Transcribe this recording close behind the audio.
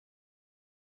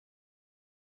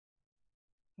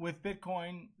With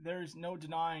Bitcoin, there's no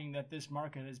denying that this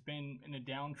market has been in a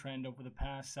downtrend over the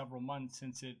past several months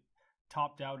since it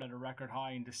topped out at a record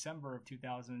high in December of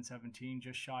 2017,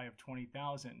 just shy of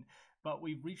 20,000. But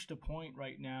we've reached a point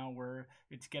right now where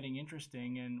it's getting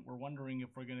interesting, and we're wondering if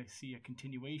we're going to see a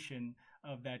continuation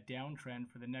of that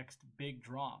downtrend for the next big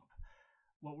drop.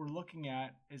 What we're looking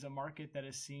at is a market that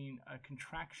has seen a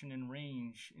contraction in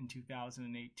range in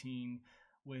 2018,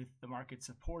 with the market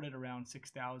supported around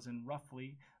 6,000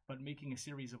 roughly, but making a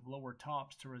series of lower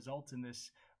tops to result in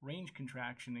this range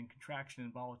contraction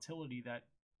and volatility that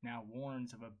now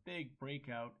warns of a big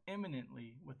breakout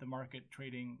imminently, with the market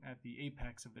trading at the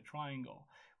apex of the triangle.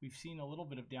 We've seen a little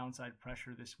bit of downside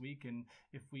pressure this week, and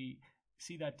if we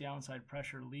see that downside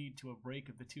pressure lead to a break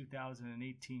of the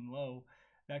 2018 low,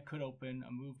 that could open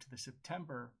a move to the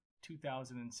September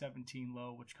 2017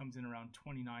 low, which comes in around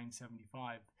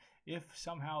 29.75. If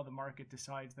somehow the market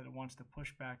decides that it wants to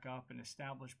push back up and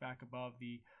establish back above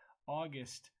the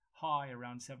August high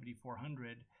around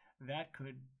 7,400, that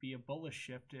could be a bullish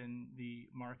shift in the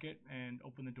market and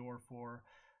open the door for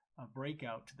a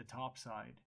breakout to the top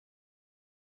side.